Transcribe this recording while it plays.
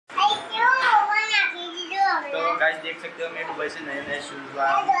देख सकते हो मैं दुबई से नए शूज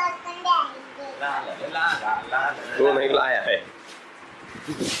लाया। तू नहीं लाया है,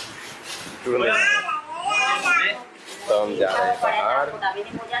 तू नहीं। तो हम जा रहे हैं बाहर,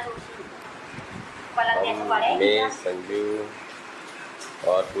 मैं संजू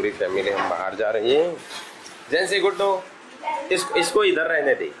और पूरी फैमिली हम बाहर जा रही है। जेंसी गुड्डू इसको इधर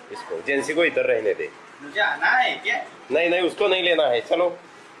रहने दे, इसको जेंसी को इधर रहने दे। मुझे आना है क्या? नहीं उसको नहीं लेना है, चलो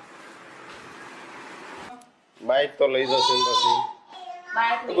बाइक तो ले जाओ।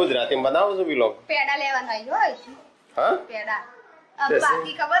 तो गुजराती में बनाओ सभी लोग। पेड़ा लेवाना है होय। हाँ पेड़ा अब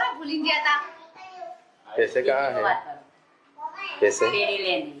बाकी खबर है भूल गया था। पैसे कहाँ है? पैसे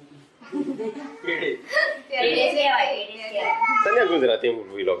चलिए गुजराती में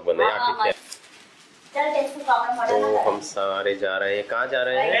भी लोग बने आखिर। तो हम सारे जा रहे हैं, कहाँ जा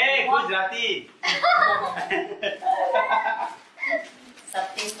रहे हैं? गुजराती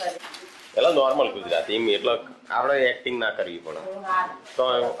પેલા નોર્મલ ગુજરાતી એમ એટલે આપણે એક્ટિંગ ના કરવી પડે. તો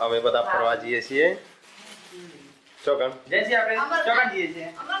અમે બધા ફરવા જઈએ છીએ. ચોકન जैसे આપણે ચોકન જઈએ છીએ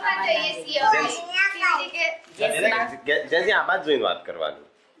અમરન જઈએ છીએ શિવજી કે જેસી આ બાદ જોઈને વાત કરવાની.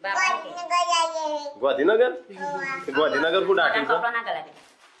 ગાંધીનગર ગાંધીનગર को डाटी तो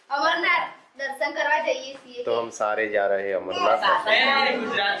अमरनाथ दर्शन करवा जाइए છીએ. तो हम सारे जा रहे हैं अमरनाथ.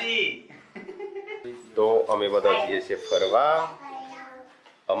 गुजराती तो અમે બધા જઈએ છીએ ફરવા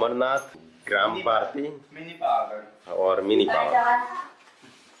अमरनाथ, ग्राम भारती, मिनी पावर और मिनी पावर.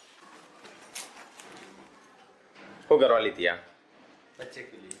 वो करवा ली थी बच्चे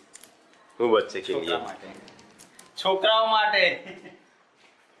के लिए. वो बच्चे के लिए छोकराओं माटे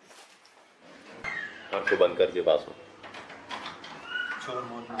और तो बंद कर के पास हो छोड़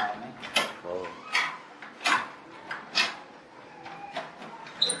मोड़ ना आने.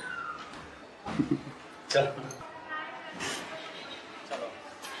 चलो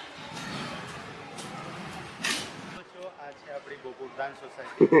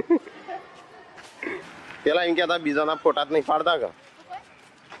પેલા એમ કહેતા બીજાના ફોટા જ નહીં પાડતા કે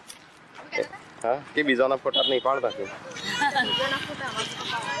હા કે બીજાના ફોટા જ નહીં પાડતા કે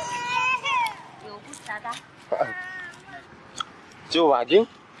જો વાગ્યું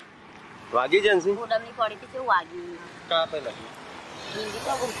વાગી જનસી ફોટોની પડી હતી કેવું વાગ્યું કા પેલા હિન્દી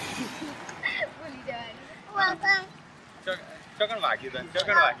તો ભૂલી જવાની चकन वागी था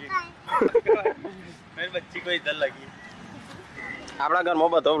चकन वागी मेरी बच्ची को इधर लगी. આપણા ઘરમાં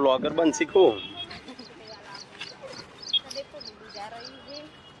બધો વ્લોગર બન શીખું.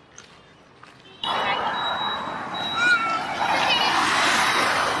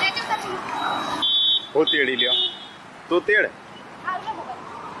 હું તેડી લ્યો તું તેડ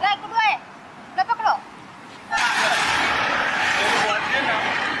પકડો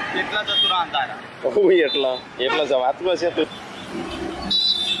કેટલા ચતુરા અંધારા હું એટલા એટલા જવાતું હશે તું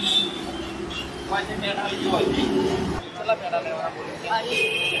કેટલા પેડા લેવાના બોલો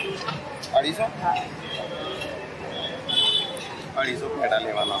 250 પેડા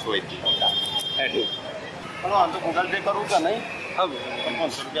લેવાના હોય પણ આમ તો ગૂગલ પે કરું કે નહીં? હવે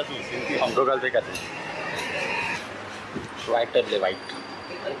 500 રૂપિયા જોઈશે. આમ ગૂગલ પે કરશે. વ્હાઈટ જ લે વ્હાઈટ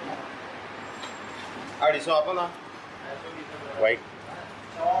 250 આપો ના વ્હાઈટ.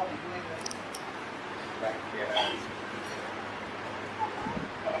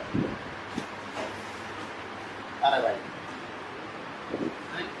 अरे भाई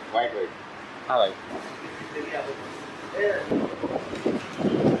वाइट वाइट हाँ भाई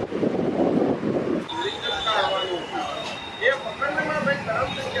ये पकड़ने में भाई गरम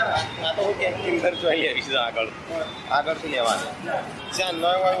से क्या ना तो क्या किंडर चाहिए रिक्शा आगળ થી લેવાનું જ્યાં ન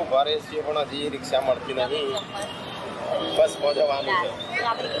હોય ઉભા રહે છે પણ હજી રિક્ષા મળતી નહીં. બસ પહોંચવાનું છે.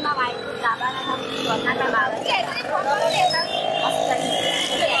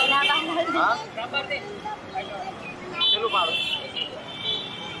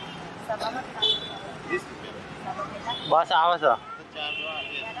 बस आवे છે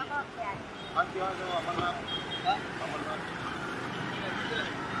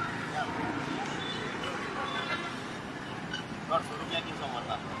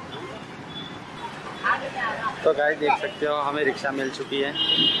तो गाइस देख सकते हो हमें रिक्शा मिल चुकी है.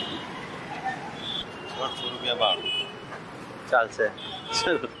 100 रुपया भाड़ा. चल से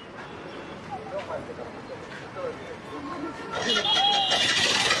चलो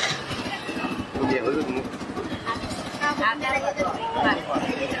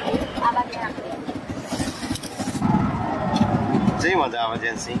જઈ મજા આવે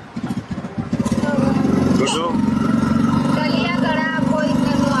જેન્સી જોજો ગલિયા ગળા કોઈ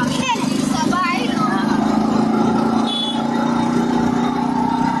નનું આવે સબાઈ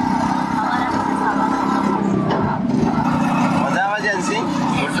મજા આવે જેન્સી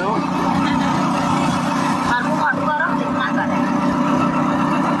જોજો મારું મોટું કરો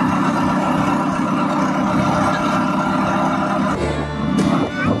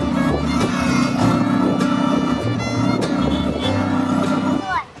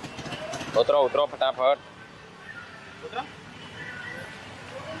उतरो उतरो फटाफट उतरो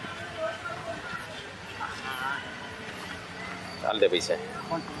चाल दे पैसे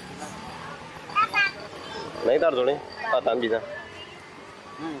नहीं तार जोड़े तान बीजा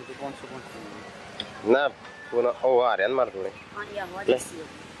ना पुनः ओ आ रहे हैं मार जोड़े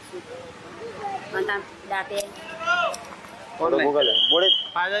गूगल है बोले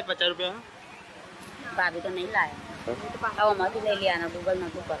 50 रुपया भाभी तो नहीं लाया अब हमारे ले लिया ना गूगल में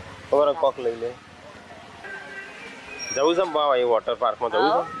तो और कॉक ले ले जाऊ सब भाई वाटर पार्क में जाऊ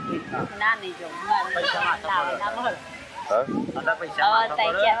ना नहीं जाऊँ पैसा माता बोल हां आधा पैसा माता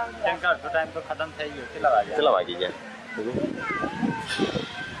बोल टंका तो टाइम तो खत्म થઈ ગયો કેટલા વાગે ગયા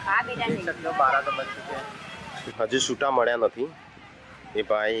હા બેટા નહીં 12 તો બજ ચૂકે હજી છૂટા મળ્યા નથી એ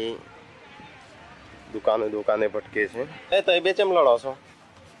ભાઈ દુકાને દુકાને ભટકે છે એ તઈ બે ચમ લડો છો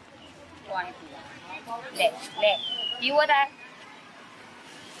પાણી પીવા લે લે પીવો તા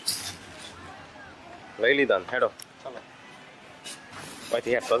લઈ લીધા ને હેડો ચાલો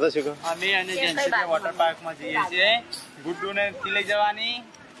પછી હેડ તો જશું કે અમે અને જેન્સી વોટર પાર્ક માં જઈએ છીએ ગુડ્ડુ ને લઈ જવાની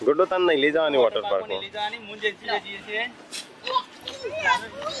ગુડ્ડુ તને નહીં લઈ જવાની વોટર પાર્ક માં લઈ જવાની મું જેન્સી જઈએ છીએ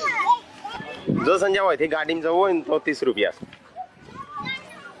જો સંજય હોય થી ગાડીમાં જવું હોય ને તો 30 રૂપિયા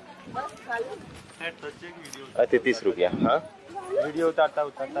હેડ તો ચેક વિડિયો અતે 30 રૂપિયા હા વિડિયો ઉતારતા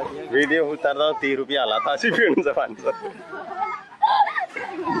ઉતારતા વિડિયો ઉતારતા 30 રૂપિયા લાતા છે ફીણ જવાનું છે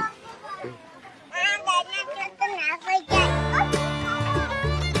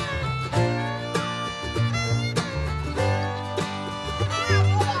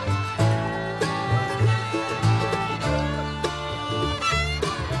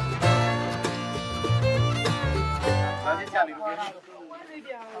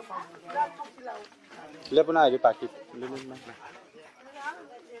ले पुन्हा आगे पाकिट ले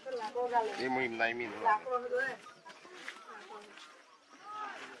ये मुहिम नाही मी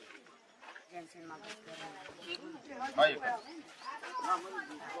हाय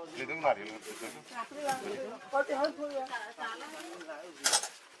ले दो नारियल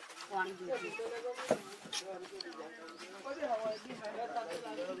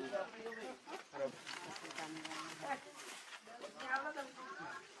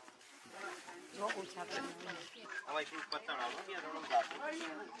जो पूछा हमारे को ऊपर चढ़ाओ ना थोड़ा जाते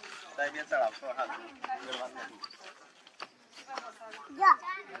ताई में चढ़ाओ तो हाथ गलवान नहीं जा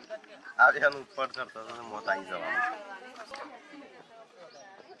आज हम ऊपर चढ़ता था मौत आई जवान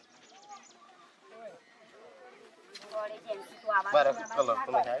बारह कलर तो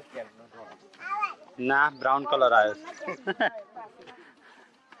नहीं है क्या ना ब्राउन कलर आयो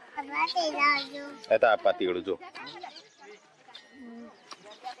ऐसा आप पाती करो जो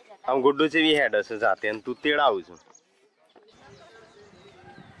हम गुड्डू से भी हेड से जाते हैं तू तेड़ा हो जो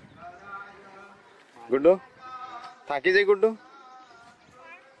गुड्डू थाकी जाए गुड्डू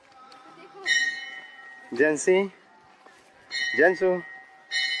जेंसी जेंसू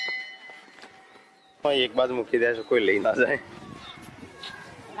हाँ एक बात मुक्की दे कोई ले ना जाए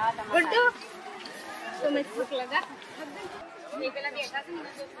गुड्डू तुम्हें भूख लगा ये पहला देखा था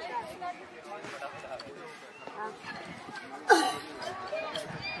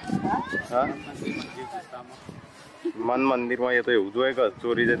हाँ मन मंदिर में ये तो એવું જોઈએ કે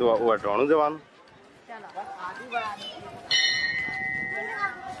ચોરી જાય તો અટવાણું જવાનું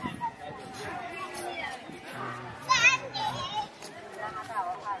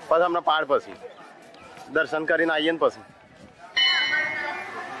પછી હમણાં પાડ પછી દર્શન કરીને આવીએ ને પછી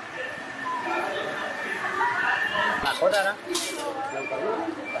નાખો તારા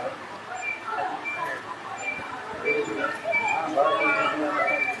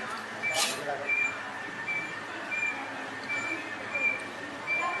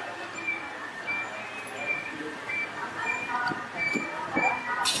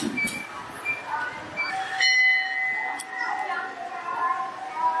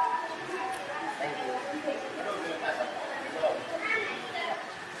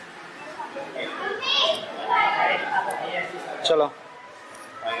चलो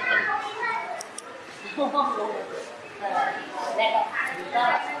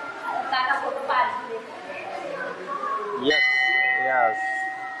यस यस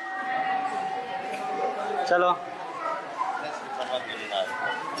चलो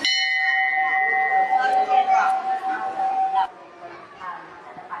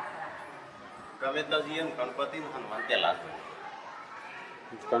ગમે તો જીએ ગણપતિ હનુમાન પેલા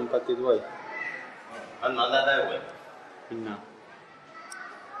गणपति હોય હનુમાન દાદા હોય ના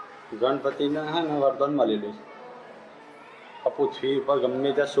ગણપતિને હે ને વરદાન મળેલું છે પૃથ્વી પર ગમે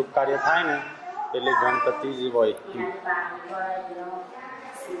ત્યાં શુભ કાર્ય થાય ને એટલે ગણપતિ જ હોય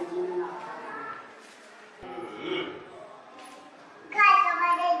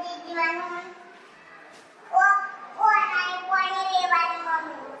काय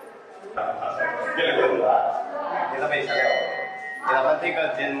નથી કે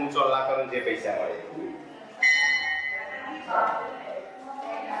જે હું ચોલ્લા કરું જે પૈસા મળે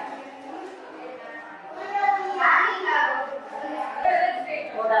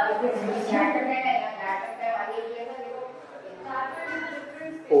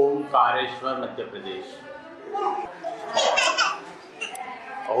ओमकारेश्वर मध्य प्रदेश।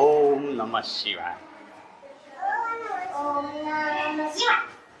 ओम नमः शिवाय। ओम नमः शिवाय।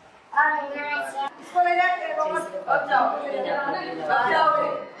 इसको ले जाके अब जाओ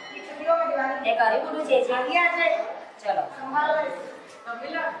એ કરી પૂરું છે ચલો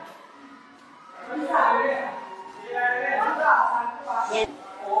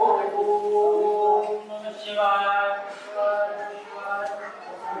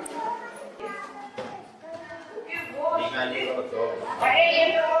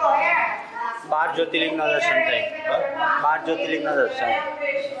बार ज्योतिर्लिंग दर्शन थे। बार ज्योतिर्लिंग दर्शन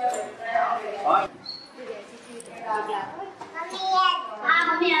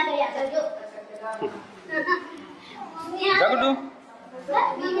मम्मी आ गई चल जो जगडू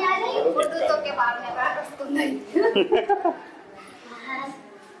मम्मी आ गई फोटो तो के बाद में करा तुम नहीं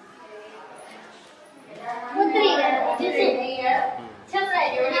मुद्री जैसे चल रहा है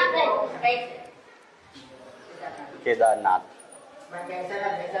जो यहां पे राइट केदारनाथ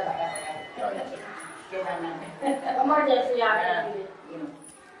अमर जैसे आ गए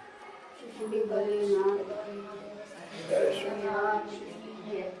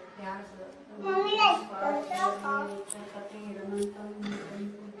मम्मी ने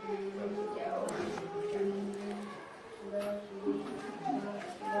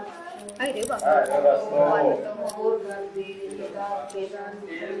अरे बाबा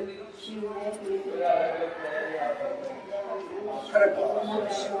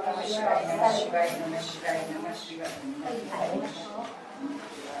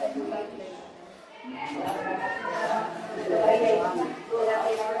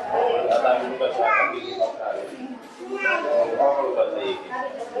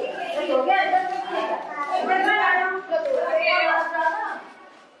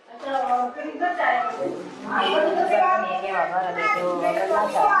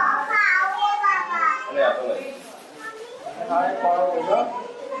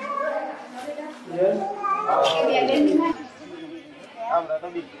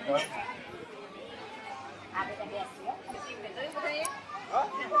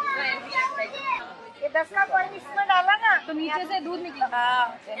ये 10 का कॉइन इसमें डाला ना तो नीचे से दूध निकला। हाँ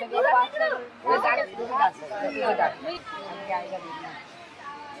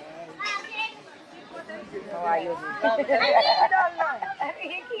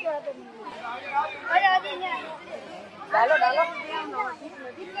डालो डालो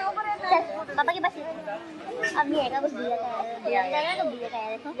पापा के पास अब ये आएगा कुछ दिया तो दिया है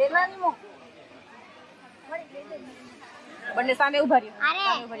देखो लेना नहीं मो बन्ने सामने उभा रही अरे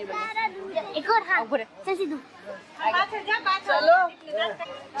एक और हाँ चल सीधू चलो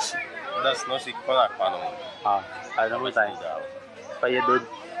 10 નો સિક્કો નાખવાનો हाँ आज हम बताएं पर ये दूध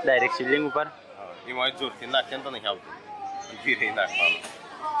डायरेक्ट शिवलिंग ऊपर એમાં જોરથી નાખે તો નહીં આવતું ધીરે નાખવાનું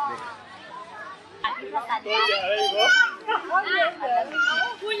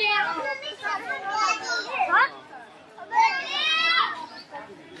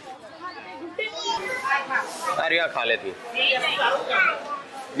તારી આ ખા લેતી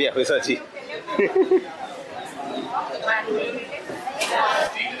બે પૈસા છી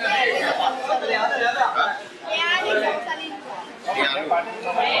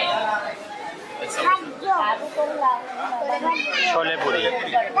छोले पूरी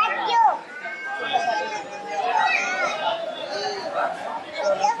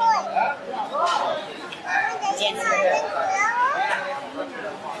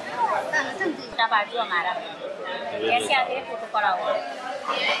बाजू हमारा कैसे आते हैं फोटो पड़ा हुआ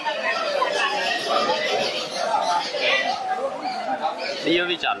ये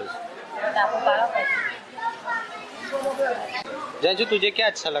भी चालू जंजू तुझे क्या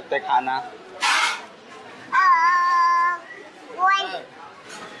अच्छा लगता है खाना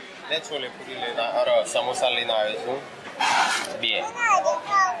ને છોલે પૂરી લેના और સમોસા લઈને આવ્યો છું બે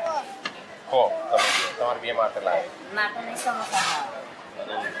હો તમારે બે માટે લાવે માટે નહીં સમોસા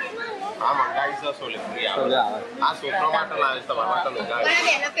આ મંગાઈ છે છોલે પૂરી આવે આ છોકરો માટે લાવે છે તમારા માટે મંગાવી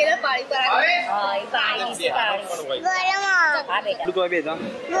બેના પેલા પાળી પર હા એ પાણી છે પાણી હા બેટા तो अभी था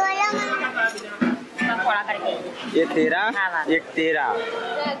थोड़ा करके ये तेरा एक तेरा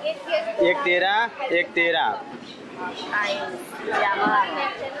एक तेरा एक तेरा आई जावा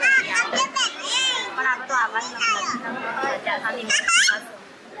પણ આ તો આવાજ નથી જાસાની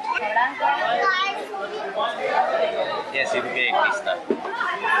થોડા 80 રૂપિયા એક પીસ था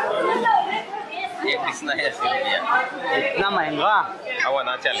एक डिश ना 80 रुपया इतना महंगा आवा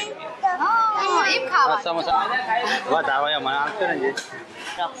ना 40 रुपया એમ ખાવા समोसा बताओ या मैं आपसे नहीं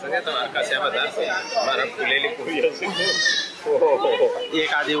संजय तुम्हारा कैसे बता मारा फुलेली पूरी है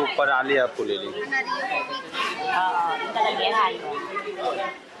एक आधी ऊपर आली है फुलेली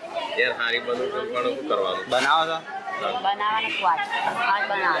यार हारी बनो तो करवानो बनाओ तो બનાવવાનો સ્વાદ આજ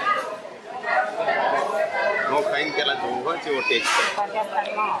બનાવ નો ખાઈન કેલા જોવો છે ઓ ટેસ્ટ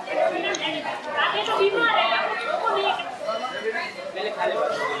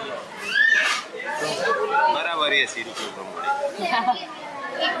બરાબર 80 રૂપિયા પ્રમાણે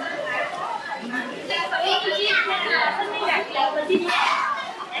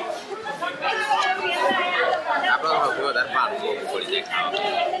આપણો હવે વધારે પાણી પડી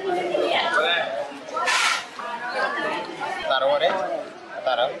જાય તારો રે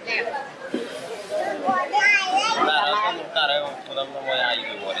તારો તારો તમને મોય આવી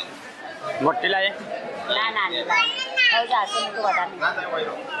ગયો રે મોટી લાય ના ના નહીં હવે જાશે ને તો વધારે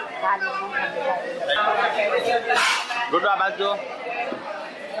ગુડ બાબા જો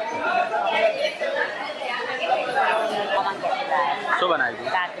શું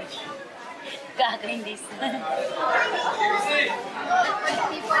બનાવ્યું કાકરી ડીશ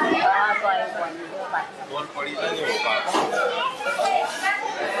બોલ પડી જાય ને પાક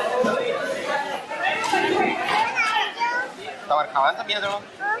તમારે ખાવાનું તો બે જણો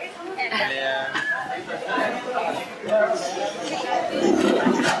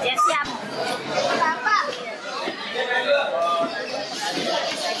જૈસે આપ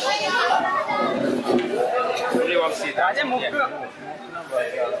આજે મૂક્યો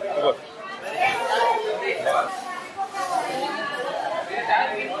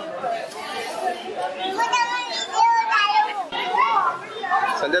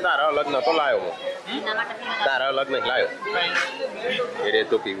સંજય તારા અલગ નતો લાવ્યો તારા અલગ નહીં લાવ્યો એ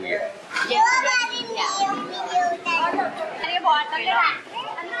તો પીવું છે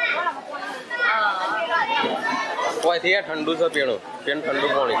ઓયથી ઠંડુ છે પીણું ઠંડુ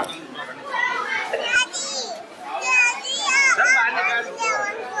પાણી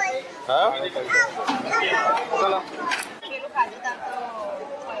હા ચલો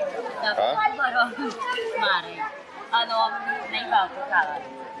મારે અને નહીં ભાવતું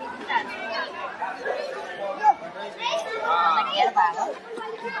ખાવાનું ઘેર ભાવે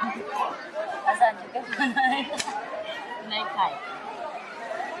સંજુ કે નહીં ખાય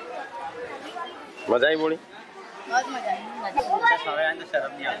મજા આવી બોલી બહુ મજા હવે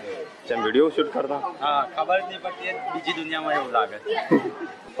શરમ નહીં આવતી ચમ વિડીયો શૂટ કરતા હા ખબર જ નહીં પડતી બીજી દુનિયામાં એવું લાગે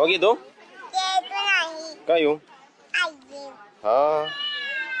ઓકે તો કયું હા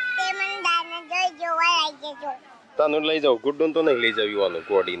તને લઈ જાઉં ગુડ્ડું તો નહીં લઈ જવાનું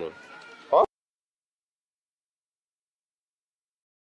કોડીનું